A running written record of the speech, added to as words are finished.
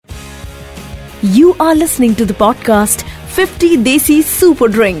You are listening to the podcast 50 Desi Super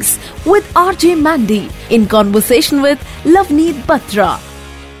Drinks with RJ Mandy in conversation with Lavneet Batra.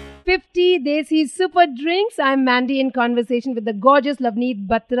 50 Desi Super Drinks. I'm Mandy in conversation with the gorgeous Lavneet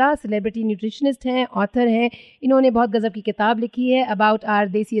Batra. Celebrity nutritionist हैं, author हैं. इन्होंने बहुत गजब की किताब लिखी है about our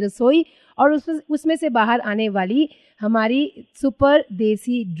देसी रसोई और उसमें से बाहर आने वाली हमारी सुपर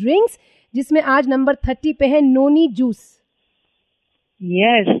देसी ड्रिंक्स, जिसमें आज नंबर 30 पे है noni juice.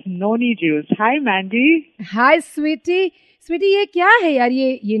 Yes, noni juice. Hi, Mandy. हाय स्वीटी. स्वीटी, ये क्या है यार?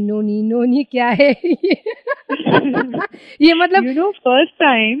 ये नोनी क्या है? ये मतलब You know, first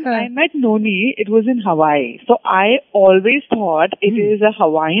time I met noni, it was in Hawaii. So I always thought it is a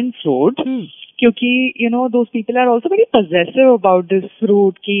Hawaiian fruit. क्योंकि you know those people are also very possessive about this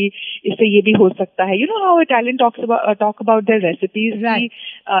fruit कि इससे ये भी हो सकता है. You know how Italian talk about their recipes. Right.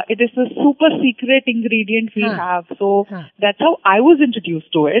 It is a super secret ingredient we have. So that's how I was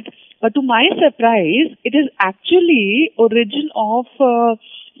introduced to it. But to my surprise, it is actually origin of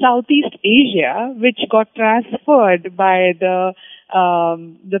Southeast Asia, which got transferred by the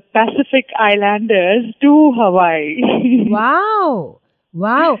Pacific Islanders to Hawaii. Wow.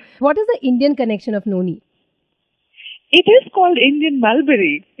 What is the Indian connection of noni? It is called Indian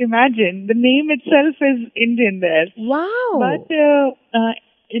mulberry. Imagine, the name itself is Indian there. Wow. But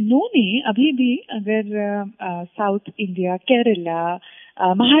noni, abhi bhi, agar South India, Kerala,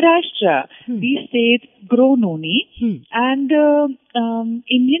 Maharashtra, these states grow noni. And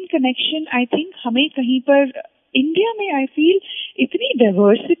Indian connection, I think, हमें कहीं पर India में I feel इतनी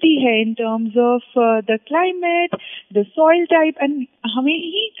diversity है in terms of the climate, the soil type, and हमें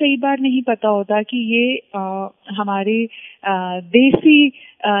ही कई बार नहीं पता होता कि ये हमारे देसी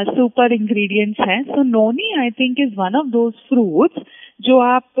सुपर इंग्रेडिएंट्स हैं. सो नोनी I think is one of those fruits जो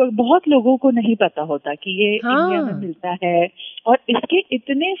आप बहुत लोगों को नहीं पता होता कि ये इंडिया में मिलता है. और इसके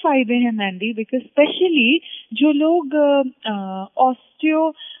इतने फायदे हैं मैंडी, बिकॉज स्पेशली जो लोग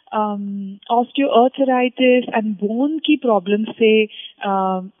ऑस्टियोआर्थराइटिस एंड बोन की प्रॉब्लम से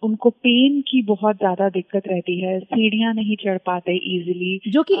उनको पेन की बहुत ज्यादा दिक्कत रहती है, सीढ़ियां नहीं चढ़ पाते इजीली,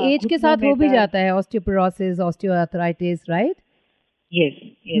 जो कि एज के साथ हो भी जाता है, osteoporosis, osteoarthritis, right? Yes.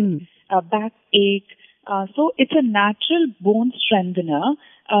 Back एक. So it's a natural bone strengthener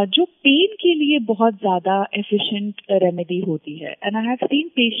जो पेन के लिए बहुत ज्यादा efficient रेमेडी होती है. And I have seen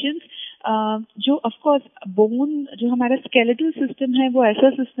patients जो of course बोन, जो हमारा skeletal system है, वो ऐसा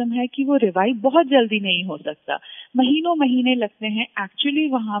सिस्टम है कि वो रिवाइव बहुत जल्दी नहीं हो सकता. महीने लगते हैं एक्चुअली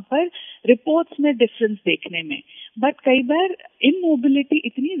वहाँ पर रिपोर्ट्स में डिफरेंस देखने में. बट कई बार इमोबिलिटी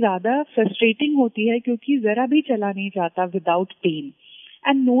इतनी ज्यादा फ्रस्ट्रेटिंग होती है क्योंकि जरा भी चला नहीं जाता without pen.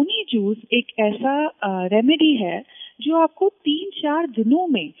 And noni juice एक ऐसा रेमेडी है जो आपको 3-4 दिनों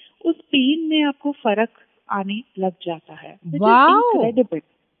में उस पेन में आपको फर्क आने लग जाता है. Wow!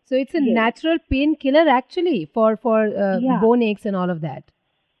 So it's a natural painkiller actually for bone aches and all of that.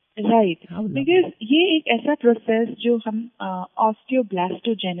 Right. Because ये एक ऐसा प्रोसेस जो हम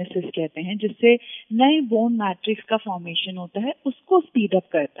ऑस्टियोब्लास्टोजेनेसिस कहते हैं, जिससे नए बोन मैट्रिक्स का फॉर्मेशन होता है, उसको स्पीड अप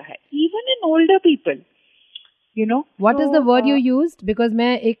करता है. Even in older people. You know, what is the word you used? Because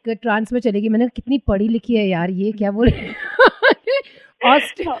मैं एक ट्रांस में चलेगी, मैंने कितनी पढ़ी लिखी है यार, ये क्या बोल रहे?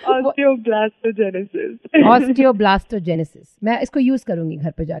 Osteoblastogenesis. मैं इसको यूज करूंगी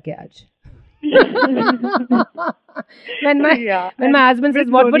घर पे जाके आज. when my husband says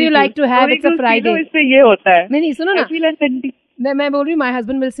what would you like to have, it's a Friday. इससे ये होता है. नहीं सुनो ना, मैं बोल रही हूँ, my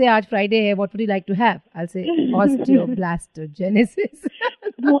husband will say आज Friday है, what would you like to have? I'll say osteoblastogenesis.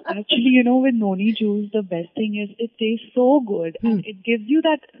 No, actually, you know, with noni juice, the best thing is it tastes so good and it gives you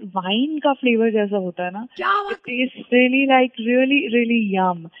that wine का flavor जैसा होता है ना. It tastes really like really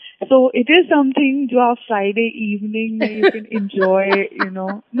yum. So it is something जो आप Friday evening में you can enjoy, you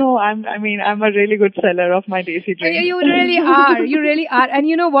know. No, I'm a really good seller of my desi drink. You really are. And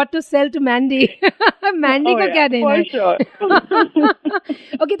you know what to sell to Mandy. Mandy को क्या देना है? For sure.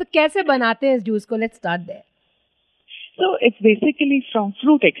 Okay, तो कैसे बनाते हैं इस जूस को? Let's start there. So it's basically from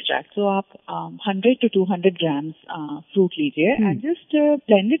fruit extract. So आप 100 to 200 grams fruit लीजिए and just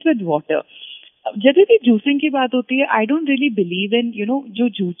blend it with water. जब भी जूसिंग की बात होती है, I don't really believe in, you know, जो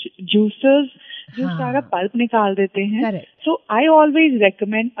juicers जो सारा पल्प निकाल देते हैं. So I always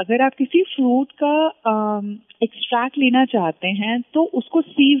recommend, अगर आप किसी फ्रूट का एक्सट्रैक्ट लेना चाहते हैं तो उसको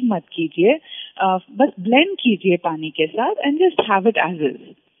सीव मत कीजिए, बस ब्लेंड कीजिए पानी के साथ and just have it as is.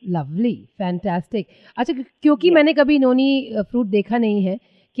 Lovely, fantastic. अच्छा, क्योंकि मैंने कभी नोनी फ्रूट देखा नहीं है,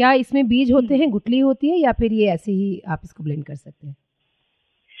 क्या इसमें बीज होते हैं, गुठली होती है, या फिर ये ऐसे ही आप इसको ब्लेंड कर सकते हैं?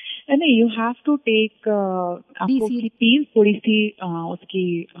 नहीं, यू हैव टू टेक, आपको की पील थोड़ी सी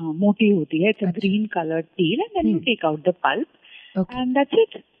उसकी मोटी होती है. It's a green coloured peel and then you take out the pulp and that's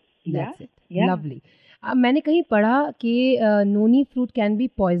it. Yeah. Lovely. मैंने कहीं पढ़ा कि नोनी fruit can be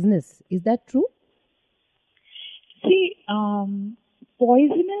poisonous, is that true? See,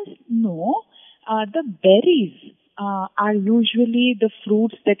 poisonous, no. The berries are usually the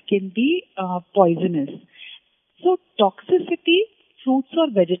fruits that can be poisonous. So toxicity fruits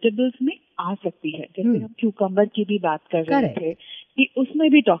और vegetables में आ सकती है। जैसे हम क्यूकम्बर की भी बात कर रहे Correct. थे कि उसमें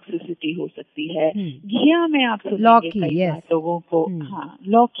भी टॉक्सिसिटी हो सकती है। घिया में आप सुनेंगे लौकी, कई yes. बार लोगों को, हाँ,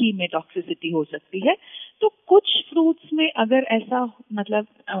 लौकी में टॉक्सिसिटी हो सकती है। तो कुछ फ्रूट्स में अगर ऐसा मतलब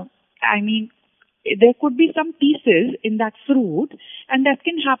I mean there could be some pieces in that fruit and that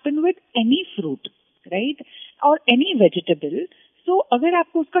can happen with any fruit, right? or any vegetable. So अगर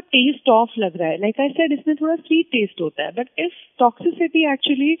आपको उसका टेस्ट ऑफ लग रहा है, लाइक आई सेड इसमें थोड़ा स्वीट टेस्ट होता है, but if toxicity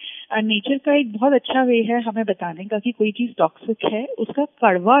actually nature का एक बहुत अच्छा वे है हमें बताने का कि कोई चीज टॉक्सिक है, उसका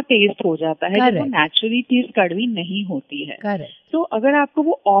कड़वा टेस्ट हो जाता है जब वो नेचुरली चीज कड़वी नहीं होती है। तो अगर आपको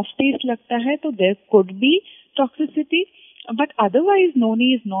वो ऑफ टेस्ट लगता है तो there could be toxicity, but otherwise noni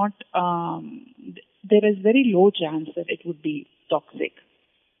is not there is very low chance that it would be toxic.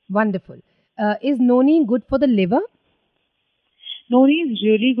 Wonderful. Is noni good for the liver? Noni is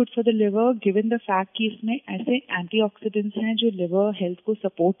really good for the liver given the fact कि इसमें ऐसे antioxidants हैं जो liver health को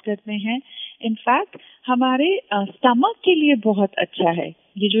support करते हैं। In fact हमारे stomach के लिए बहुत अच्छा है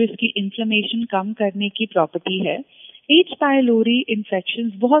ये, जो इसकी inflammation कम करने की property है। H. pylori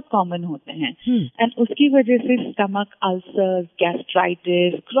infections बहुत कॉमन होते हैं एंड उसकी वजह से stomach ulcers,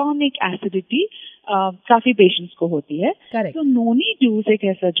 gastritis, chronic acidity काफी पेशेंट्स को होती है। तो नोनी जूस एक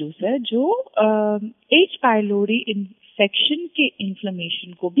ऐसा जूस है जो H. pylori इन्फेक्शन के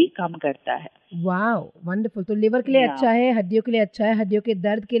इन्फ्लेमेशन को भी कम करता है। Wow, wonderful. तो लिवर के लिए अच्छा है, हड्डियों के लिए अच्छा है, हड्डियों के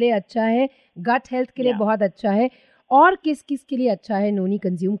दर्द के लिए अच्छा है, गट हेल्थ के लिए बहुत अच्छा है। और किस किस के लिए अच्छा है नोनी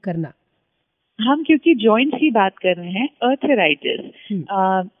कंज्यूम करना? हम क्योंकि जॉइंट्स की बात कर रहे हैं, अर्थराइटिस,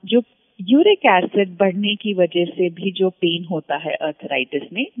 जो यूरिक एसिड बढ़ने की वजह से भी जो पेन होता है अर्थराइटिस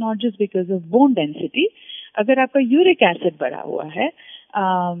में, not just because of bone density, अगर आपका यूरिक एसिड बढ़ा हुआ है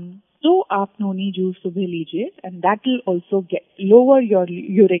तो आप नोनी जूस सुबह लीजिए and that will also lower your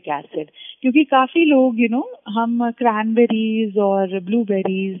uric acid. क्योंकि काफी लोग हम क्रैनबेरीज और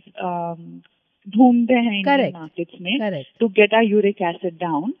ब्लूबेरीज ढूंढते हैं इंडियन मार्केट्स में to get our uric acid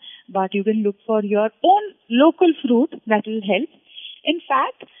down, but you can look for your own local fruit that will help. In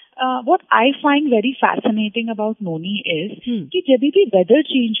fact, what I find very fascinating about noni is कि जब भी weather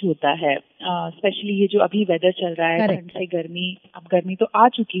change होता है, especially ये जो अभी weather चल रहा है, ठंड से गर्मी, अब गर्मी तो आ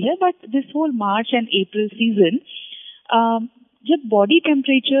चुकी है, but this whole March and April season, जब body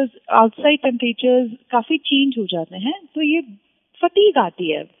temperatures, outside temperatures काफी change हो जाते हैं, तो ये फटीग आती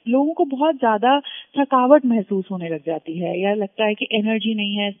है, लोगों को बहुत ज्यादा थकावट महसूस होने लग जाती है, या लगता है कि एनर्जी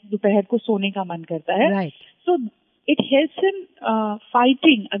नहीं है, दोपहर को सोने का मन करता है। So it helps in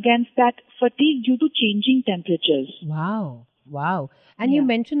fighting against that fatigue due to changing temperatures. Wow, wow. And you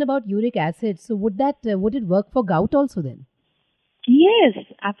mentioned about uric acid, so would it work for gout also then? Yes,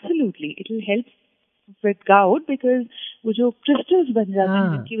 absolutely, it will help with gout because वो जो crystals बन जाते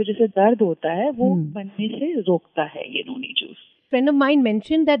हैं जिनकी वजह से दर्द होता है, वो बनने से रोकता है ये noni juice. Friend of mine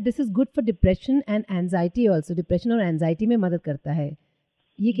mentioned that this is good for depression and anxiety also. Depression और anxiety में मदद करता है,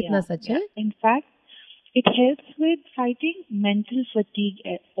 ये कितना सच है? In fact, it helps with fighting mental fatigue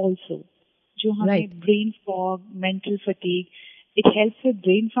also. जो हमें brain fog, mental fatigue, it helps with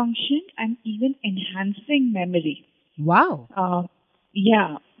brain function and even enhancing memory. Wow.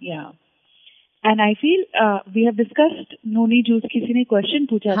 Yeah. And I feel we have discussed noni juice. किसी ने question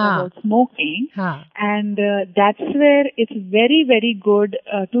पूछा था about smoking, and that's where it's very very good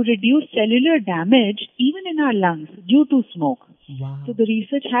to reduce cellular damage even in our lungs due to smoke. Wow. So the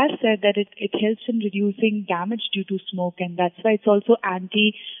research has said that it helps in reducing damage due to smoke, and that's why it's also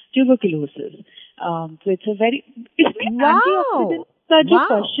anti-tuberculosis. So it's a very इसमें antioxidant का जो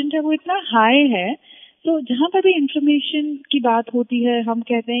question है वो इतना high है। तो जहाँ पर भी इन्फ्लेमेशन की बात होती है, हम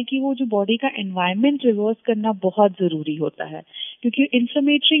कहते हैं कि वो जो बॉडी का एनवायरनमेंट रिवर्स करना बहुत जरूरी होता है, क्योंकि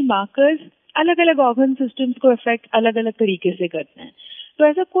इन्फ्लेमेटरी मार्कर्स अलग अलग ऑर्गन सिस्टम्स को इफेक्ट अलग अलग तरीके से करते हैं। तो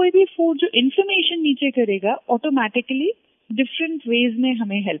ऐसा कोई भी फूड जो इन्फ्लेमेशन नीचे करेगा, ऑटोमेटिकली डिफरेंट वेज में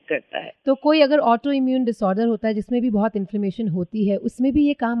हमें हेल्प करता है। तो कोई अगर ऑटो इम्यून डिसऑर्डर होता है जिसमें भी बहुत इन्फ्लेमेशन होती है, उसमें भी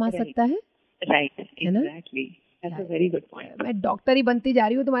ये काम आ सकता है? Right, exactly, that's a very good point. मैं डॉक्टर ही बनती जा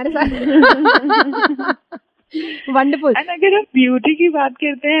रही हूँ तुम्हारे साथ। Wonderful. And अगर हम ब्यूटी की बात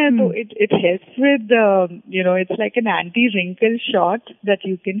करते हैं तो it helps with it's like an anti-wrinkle shot that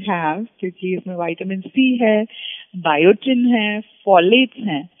you can have, क्योंकि इसमें विटामिन C है, बायोटिन है, फॉलेट्स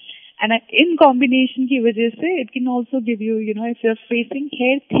हैं, and in combination की वजह से it can also give you if you're facing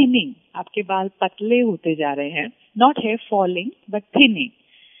hair thinning, आपके बाल पतले होते जा रहे हैं, not hair falling but thinning,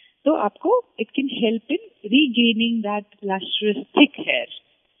 तो आपको it can help in regaining that lustrous thick hair.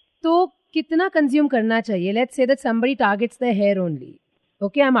 तो कितना कंज्यूम करना चाहिए? Let's say that somebody targets the hair only.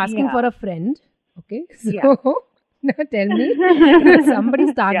 Okay, I'm asking for a friend. Okay, so now tell me, somebody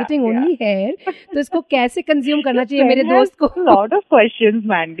is targeting only hair, तो इसको कैसे consume करना चाहिए मेरे दोस्त को? Lot of questions,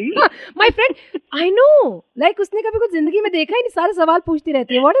 Mandy. My friend, I know. Like उसने कभी कुछ जिंदगी में देखा ही नहीं, सारे सवाल पूछती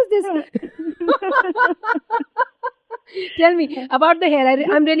रहती है. What is this? Tell me about the hair.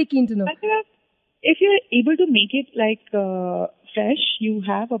 I'm really keen to know. If you're able to make it like fresh, you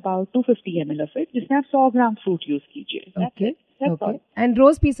have about 250 ml of it. जिसमें आप 100 ग्राम फ्रूट यूज कीजिए. Okay. Okay. And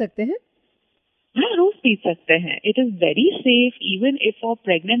rose P सकते हैं? हाँ, रोज P सकते हैं. It is very safe, even if for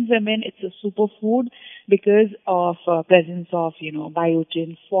pregnant women, it's a superfood because of presence of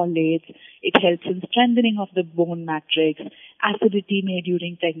biotin, folates. It helps in strengthening of the bone matrix. Acidity may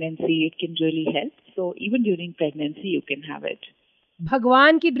during pregnancy, it can really help. So even during pregnancy, you can have it.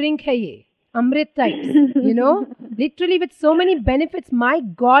 भगवान की drink है ये. Amrit types, literally with so many benefits. My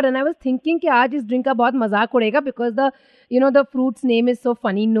God, and I was thinking कि आज इस drink का बहुत मजाक उड़ेगा because the fruit's name is so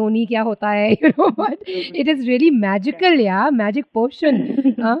funny. Noni क्या होता है, but it is really magical, yeah, magic potion.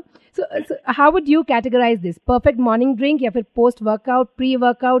 So how would you categorize this? Perfect morning drink या फिर post workout, pre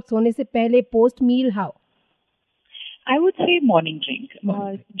workout, सोने से पहले, post meal, how? I would say morning drink.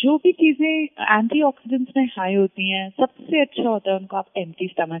 जो भी चीजें antioxidants में high होती हैं, सबसे अच्छा होता है उनको आप empty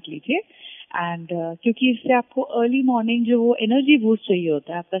stomach लीजिए. एंड क्योंकि इससे आपको अर्ली मॉर्निंग जो वो एनर्जी बूस्ट चाहिए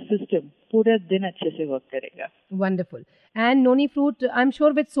होता है, आपका सिस्टम पूरा दिन अच्छे से वर्क करेगा. Wonderful. And noni fruit, I am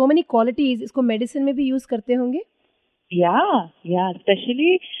sure with so many qualities, इसको मेडिसिन में भी यूज करते होंगे? या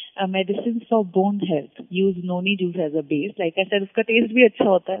specially medicine for bone health use noni juice as a base. Like I said, उसका टेस्ट भी अच्छा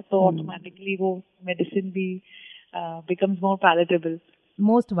होता है, तो ऑटोमेटिकली वो मेडिसिन भी becomes more palatable.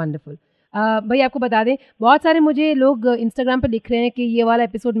 Most wonderful. भाई आपको बता दें, बहुत सारे मुझे लोग इंस्टाग्राम पर लिख रहे हैं कि ये वाला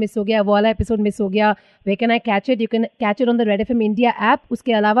एपिसोड मिस हो गया, वो वाला एपिसोड मिस हो गया. वे can I catch it? You can catch it on the Red FM India app.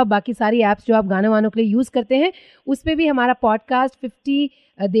 उसके अलावा बाकी सारी ऐप्स जो आप गाने वानों के लिए यूज़ करते हैं, उस पर भी हमारा podcast 50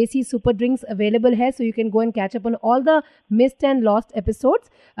 desi super drinks available है. So you can go and catch up on all the missed and lost episodes.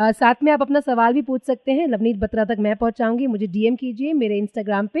 साथ में आप अपना सवाल भी पूछ सकते हैं. लवनीत बत्रा तक मैं पहुँचाऊँगी. मुझे DM कीजिए मेरे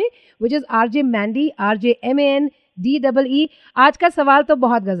इंस्टाग्राम पे, which is RJ Mandy, RJMANDEE. आज का सवाल तो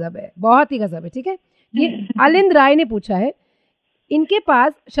बहुत गजब है, बहुत ही गजब है. ठीक है, ये अलिंद राय ने पूछा है. इनके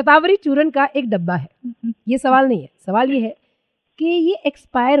पास शतावरी चूर्ण का एक डब्बा है. ये सवाल नहीं है, सवाल ये है कि ये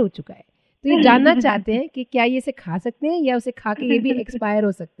एक्सपायर हो चुका है, तो ये जानना चाहते हैं कि क्या ये इसे खा सकते हैं या उसे खा के ये भी एक्सपायर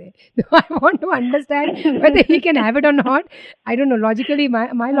हो सकते हैं. तो I want to understand whether he can have it और not. I don't know. Logically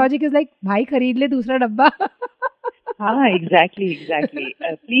my logic is like, भाई खरीद ले दूसरा डब्बा. हाँ, exactly.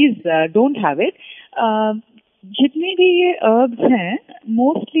 Please don't have it. जितने भी ये herbs हैं,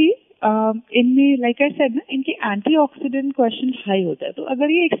 मोस्टली इनमें लाइक आई सेड ना, इनके एंटीऑक्सीडेंट क्वेश्चन हाई होता है. तो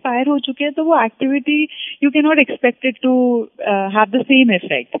अगर ये एक्सपायर हो चुके हैं तो वो activity you can not expect it to have the same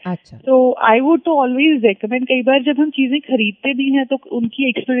effect. तो आई वुड तो ऑलवेज रेकमेंड. कई बार जब हम चीजें खरीदते भी हैं तो उनकी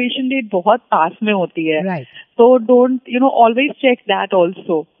एक्सपायरेशन डेट बहुत पास में होती है. So don't, always check that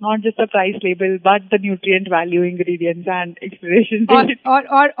also. Not just the price label, but the nutrient value, ingredients and expiration date.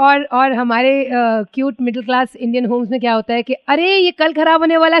 और हमारे cute middle class Indian homes में क्या होता है कि अरे ये कल खराब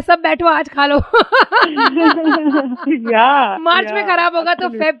होने वाला है, सब बैठो आज खा लो. मार्च में खराब होगा तो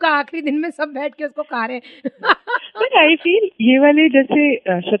फेब का आखिरी दिन में सब बैठ के उसको खा रहे हैं. But I feel ये वाले जैसे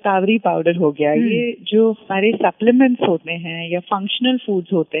शतावरी पाउडर हो गया, ये जो हमारे सप्लीमेंट्स होते हैं या फंक्शनल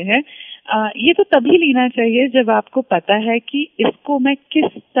फूड्स होते हैं, ये तो तभी लेना चाहिए जब आपको पता है कि इसको मैं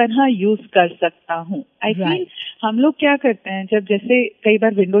किस तरह यूज कर सकता हूँ. आई फील हम लोग क्या करते हैं, जब जैसे कई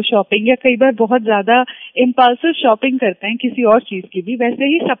बार विंडो शॉपिंग या कई बार बहुत ज्यादा इम्पल्सिव शॉपिंग करते हैं किसी और चीज की भी, वैसे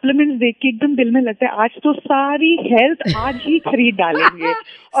ही सप्लीमेंट्स देख के एकदम दिल में लगता है आज तो सारी हेल्थ आज ही खरीद डालेंगे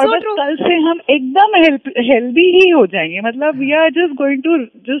और बस कल से हम एकदम हेल्दी ही हो जाएंगे. मतलब we are just going to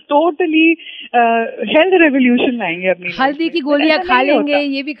just totally health revolution लाएंगे अपनी. हल्दी की गोलियां खा लेंगे,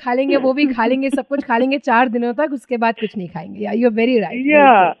 ये भी खा लेंगे, वो भी खा लेंगे, सब कुछ खा लेंगे 4 दिनों तक, उसके बाद कुछ नहीं खाएंगे. You are very right.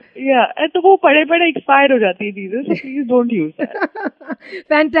 या तो वो पड़े एक्सपायर हो जाती है चीजें. So please don't use that.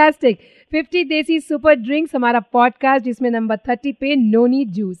 Fantastic. 50 desi super drinks हमारा पॉडकास्ट, जिसमें नंबर 30 पे noni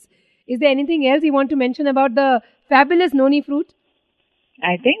juice. Is there anything else you want to mention about the fabulous noni fruit?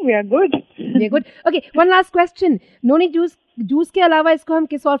 I think we are good. We are good. Okay, one last question. Noni juice के अलावा इसको हम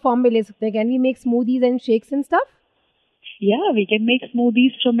किस और form में ले सकते हैं? Can we make smoothies and shakes and stuff? Yeah, we can make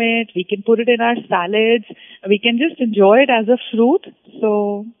smoothies from it. We can put it in our salads. We can just enjoy it as a fruit. So,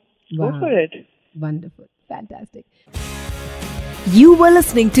 go for it. Wonderful. Fantastic. You were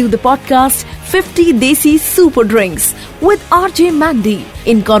listening to the podcast 50 Desi Super Drinks with RJ Mandy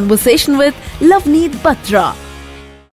in conversation with Loveneet Batra.